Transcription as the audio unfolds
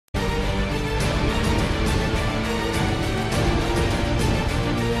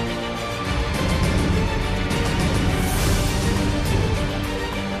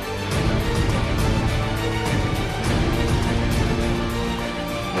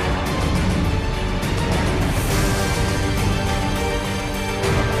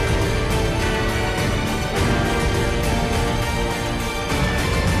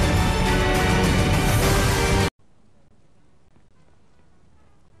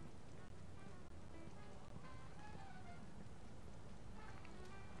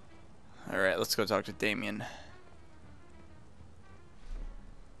let's go talk to Damien.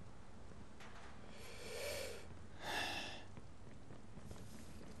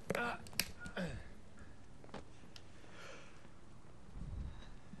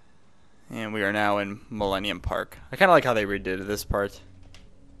 And we are now in Millennium Park. I kind of like how they redid this part.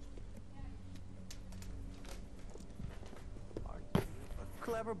 A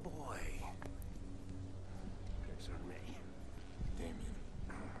clever boy. Picks on me. Damien.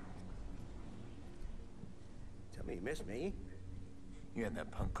 Tell me you miss me? You had that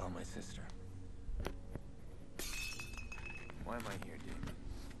punk call my sister. Why am I here, Damien?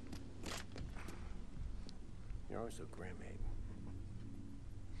 You're always so grim, Aiden.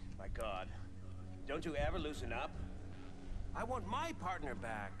 My God. Don't you ever loosen up? I want my partner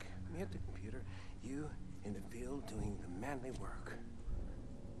back. Me at the computer, you in the field doing the manly work.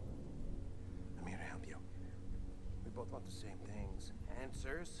 I'm here to help you. We both want the same things.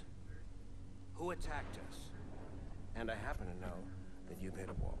 Answers. Who attacked us? And I happen to know that you've hit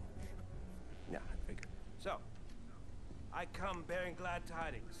a wall. Yeah, I figured. So, I come bearing glad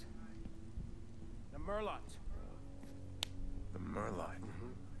tidings. The Murloc. The Murloc.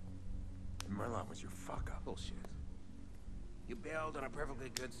 The Murloc was your fuck-up. Bullshit. You bailed on a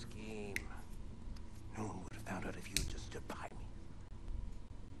perfectly good scheme. No one would have found out if you had just stood by me.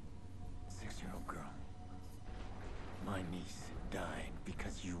 6-year-old girl. My niece died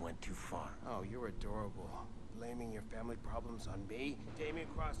because you went too far. Oh, you're adorable. Blaming your family problems on me? Damien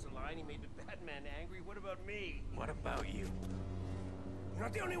crossed the line, he made the Batman angry. What about me? What about you? You're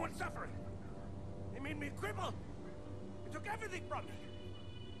not the only one suffering. They made me a cripple. They took everything from me.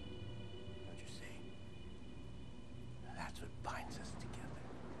 Don't you see? That's what binds us together.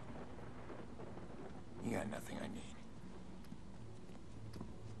 You got nothing I need.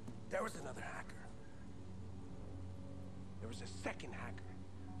 There was another hacker. There was a second hacker.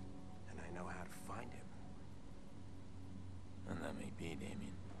 And I know how to find him. And that may be,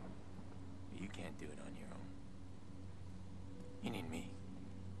 Damien. But you can't do it on your own. You need me.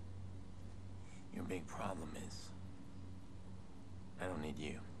 Your big problem is... I don't need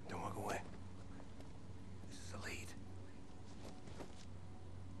you. Don't walk away. This is a lead.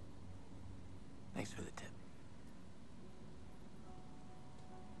 Thanks for the tip.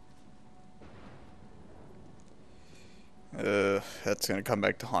 That's gonna come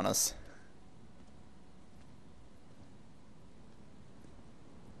back to haunt us.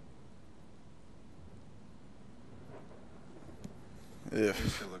 I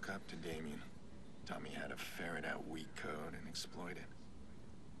used to look up to Damien. Taught me how to ferret out weak code and exploit it.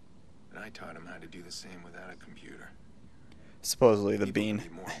 And I taught him how to do the same without a computer. Supposedly the People bean. can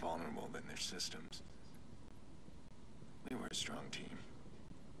be more vulnerable than their systems. We were a strong team.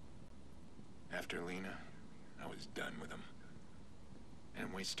 After Lena, I was done with him. I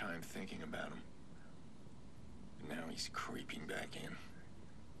didn't waste time thinking about him. And now he's creeping back in.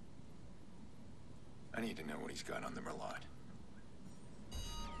 I need to know what he's got on the Merlot.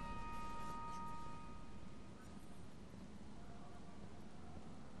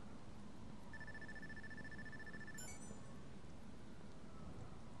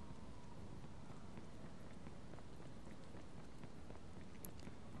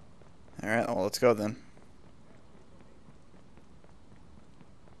 Alright, well, let's go then.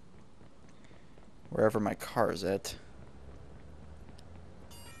 Wherever my car is at.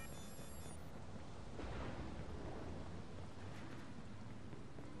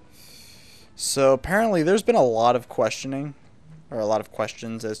 So apparently there's been a lot of questioning, or a lot of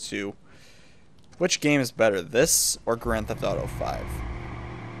questions as to which game is better, this or Grand Theft Auto 5.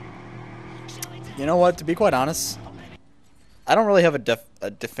 You know what, to be quite honest, I don't really have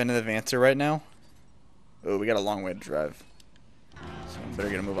a definitive answer right now. Oh, we got a long way to drive. So we better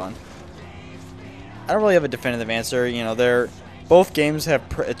get a move on. I don't really have a definitive answer. You know, both games have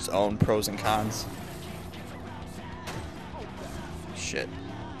its own pros and cons. Shit.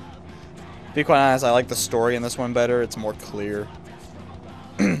 To be quite honest, I like the story in this one better. It's more clear.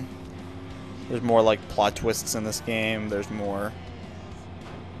 There's more like plot twists in this game. There's more,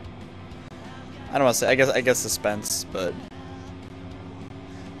 I don't want to say, I guess suspense, but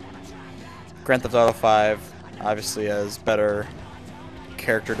Grand Theft Auto 5 obviously has better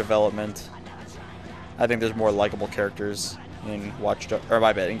character development. I think there's more likable characters in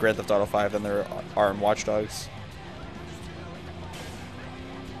in Grand Theft Auto 5 than there are in Watch Dogs.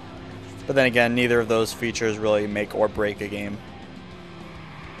 But then again, neither of those features really make or break a game.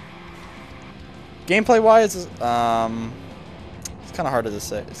 Gameplay-wise, it's kind of hard to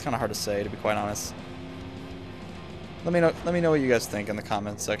say. It's kind of hard to say, to be quite honest. Let me know what you guys think in the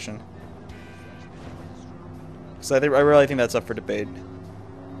comments section. Because I really think that's up for debate.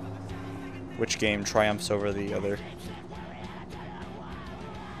 which game triumphs over the other.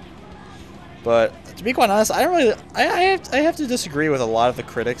 But to be quite honest, I don't really. I have to disagree with a lot of the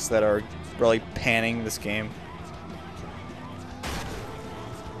critics that are really panning this game.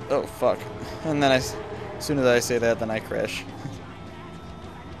 Oh fuck! And then as soon as I say that, then I crash.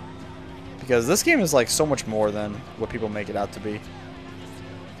 Because this game is like so much more than what people make it out to be.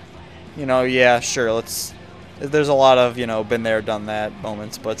 You know, yeah, sure. There's a lot of, you know, been there, done that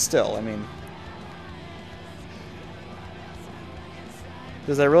moments, but still, I mean.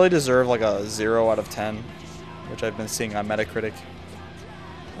 Does that really deserve like a 0 out of 10, which I've been seeing on Metacritic?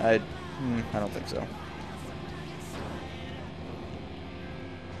 I don't think so.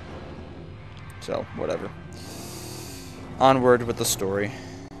 So, whatever. Onward with the story.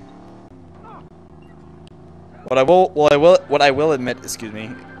 What I will admit, excuse me,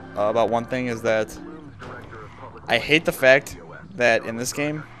 about one thing is that I hate the fact that in this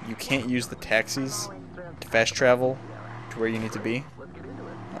game you can't use the taxis to fast travel to where you need to be.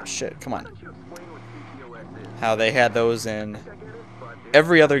 Oh shit, come on. How they had those in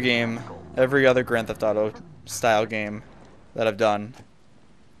every other game, every other Grand Theft Auto style game that I've done,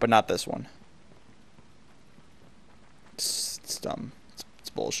 but not this one. It's dumb. It's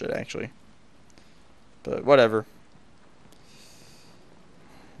bullshit, actually. But whatever.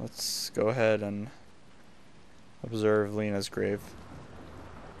 Let's go ahead and observe Lena's grave.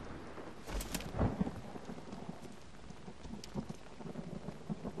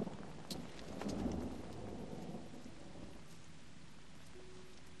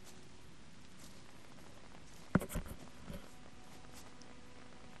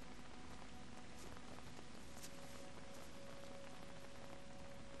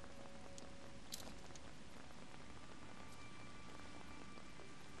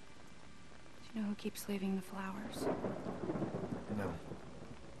 Do you know who keeps leaving the flowers? No.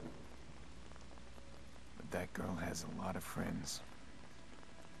 But that girl has a lot of friends.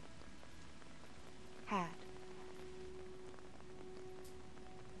 Had.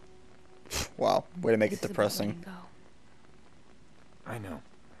 Wow, way to make it This is about depressing. letting go. I know.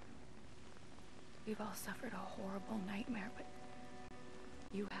 We've all suffered a horrible nightmare, but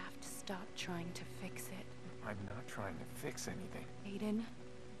you have to stop trying to fix it. I'm not trying to fix anything. Aiden,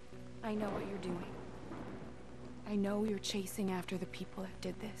 I know what you're doing. I know you're chasing after the people that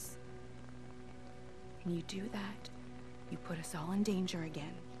did this. When you do that, you put us all in danger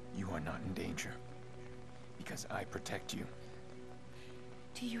again. You are not in danger. Because I protect you.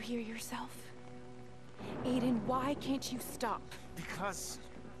 Do you hear yourself? Aiden, why can't you stop? Because...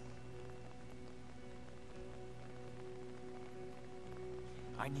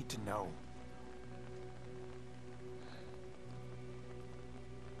 I need to know.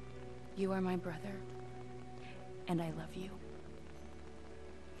 You are my brother, and I love you.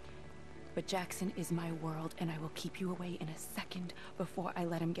 But Jackson is my world, and I will keep you away in a second before I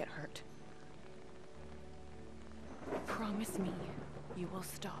let him get hurt. Promise me you will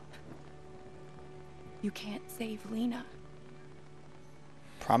stop. You can't save Lena.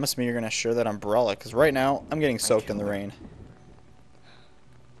 Promise me you're gonna share that umbrella, because right now I'm getting soaked in the rain.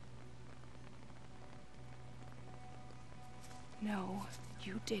 No,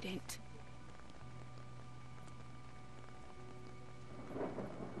 you didn't.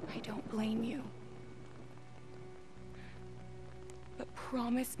 I don't blame you. But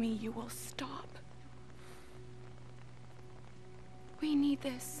promise me you will stop. We need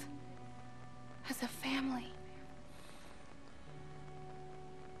this as a family.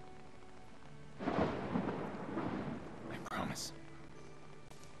 I promise.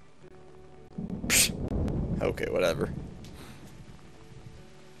 Okay, whatever.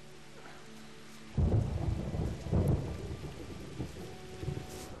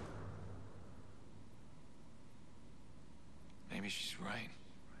 Maybe she's right.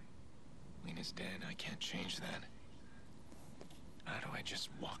 Lena's dead. I can't change that. How do I just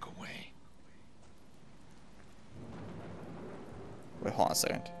walk away? Wait, hold on a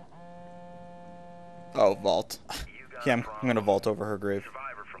second. Oh, vault. Yeah, I'm gonna vault over her grave.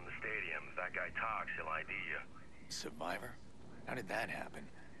 Survivor from the stadium. If that guy talks, he'll ID you. Survivor? How did that happen?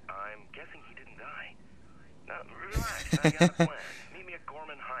 I'm guessing he didn't die. Now, relax. I got a plan. Meet me at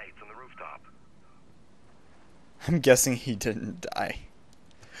Gorman Heights on the rooftop. I'm guessing he didn't die.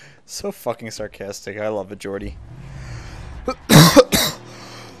 So fucking sarcastic. I love it, Jordy.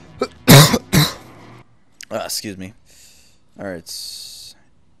 Excuse me. Alright.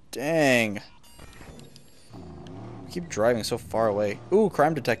 Dang. Keep driving so far away. Ooh,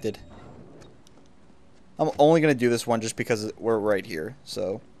 crime detected. I'm only going to do this one just because we're right here.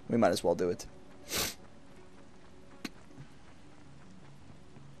 So, we might as well do it.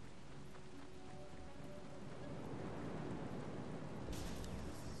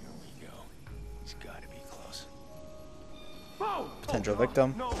 the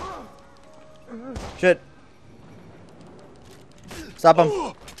victim. Shit. Stop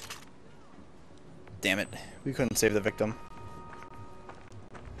him. Damn it. We couldn't save the victim.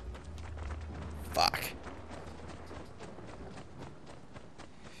 Fuck.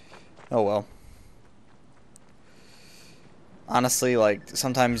 Oh well. Honestly, like,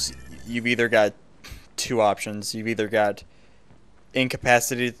 sometimes you've either got two options. You've either got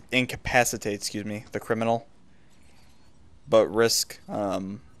incapacitate, excuse me, the criminal, but risk,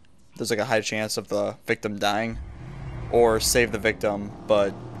 there's like a high chance of the victim dying, or save the victim,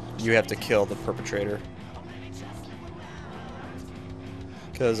 but you have to kill the perpetrator.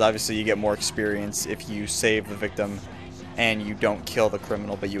 Because obviously you get more experience if you save the victim and you don't kill the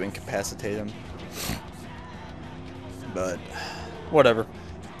criminal, but you incapacitate him. But whatever.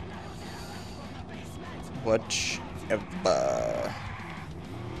 Whatever.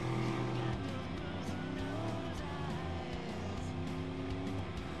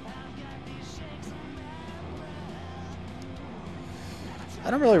 I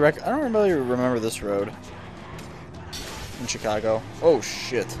don't really remember this road in Chicago. Oh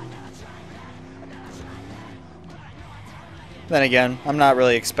shit. Then again, I'm not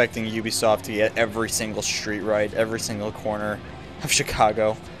really expecting Ubisoft to get every single street right, every single corner of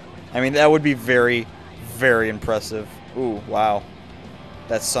Chicago. I mean, that would be very, very impressive. Ooh, wow.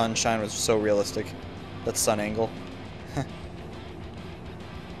 That sunshine was so realistic. That sun angle.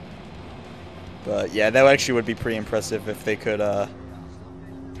 But yeah, that actually would be pretty impressive if they could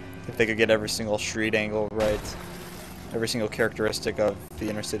get every single street angle right, every single characteristic of the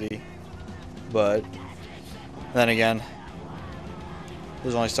inner city. But then again,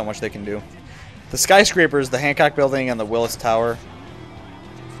 there's only so much they can do. The skyscrapers, the Hancock Building and the Willis Tower,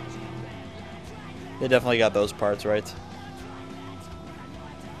 they definitely got those parts right.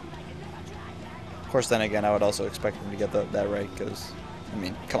 Of course, then again, I would also expect them to get that right, because, I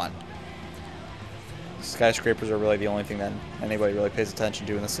mean, come on. Skyscrapers are really the only thing that anybody really pays attention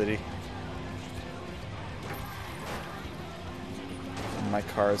to in the city. And my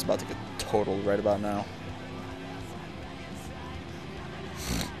car is about to get totaled right about now.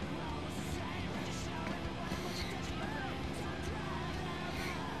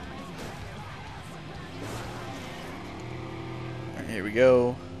 Alright, here we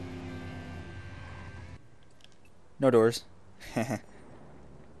go. No doors.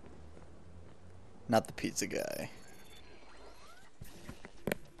 Not the pizza guy.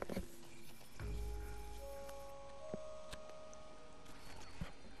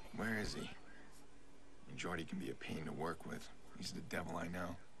 Where is he? Jordy can be a pain to work with. He's the devil I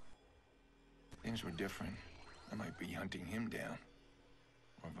know. Things were different. I might be hunting him down.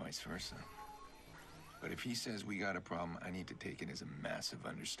 Or vice versa. But if he says we got a problem, I need to take it as a massive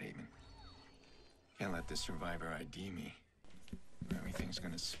understatement. Can't let this survivor ID me. Everything's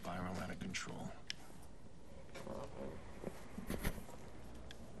gonna spiral out of control.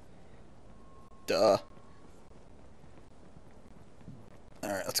 Duh.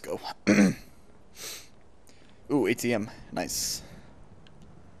 Alright, let's go. Ooh, ATM. Nice.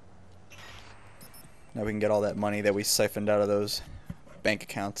 Now we can get all that money that we siphoned out of those bank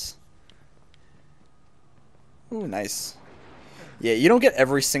accounts. Ooh, nice. Yeah, you don't get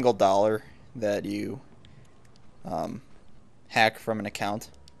every single dollar that you hack from an account.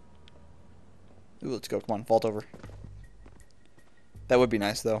 Ooh, let's go. Come on, vault over. That would be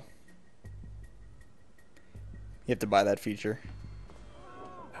nice, though. You have to buy that feature.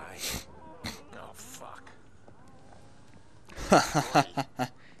 Oh, fuck.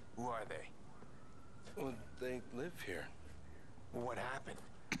 Who are they? Well, they live here. What happened?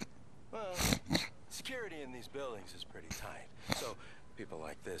 Well, security in these buildings is pretty tight. So people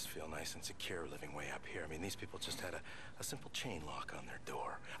like this feel nice and secure living way up here. I mean, these people just had a simple chain lock on their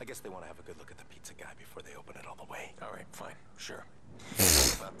door. I guess they want to have a good look at the pizza guy before they open it all the way. All right, fine, sure.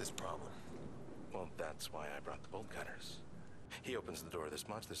 What about this problem? Well, that's why I brought the bolt cutters. He opens the door this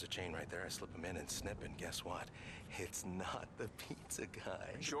much, there's a chain right there. I slip him in and snip, and guess what? It's not the pizza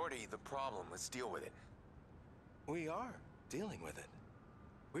guy. Jordy, the problem. Let's deal with it. We are dealing with it.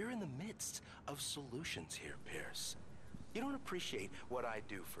 We're in the midst of solutions here, Pierce. You don't appreciate what I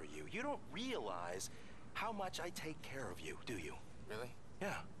do for you. You don't realize how much I take care of you, do you? Really?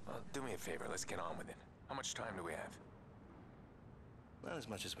 Yeah. Well, do me a favor. Let's get on with it. How much time do we have? Not as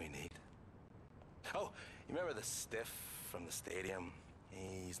much as we need. Oh, you remember the stiff from the stadium?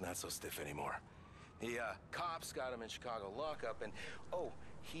 He's not so stiff anymore. The cops got him in Chicago lockup, and oh,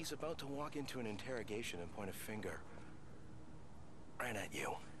 he's about to walk into an interrogation and point a finger right at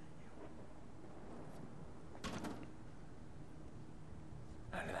you.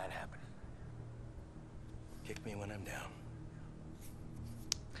 How did that happen? Kick me when I'm down.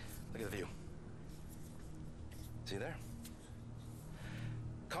 Look at the view. See there?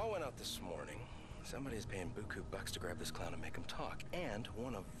 Call went out this morning. Somebody's paying buku bucks to grab this clown and make him talk. And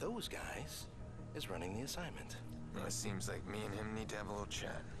one of those guys is running the assignment. Well, it seems like me and him need to have a little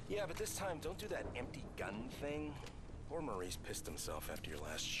chat. Yeah, but this time, don't do that empty gun thing. Poor Maurice pissed himself after your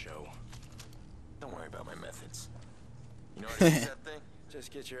last show. Don't worry about my methods. You know how to use that thing?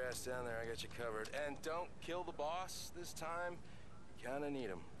 Just get your ass down there, I got you covered. And don't kill the boss this time. You kinda need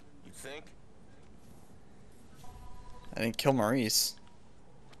him. You think? I didn't kill Maurice.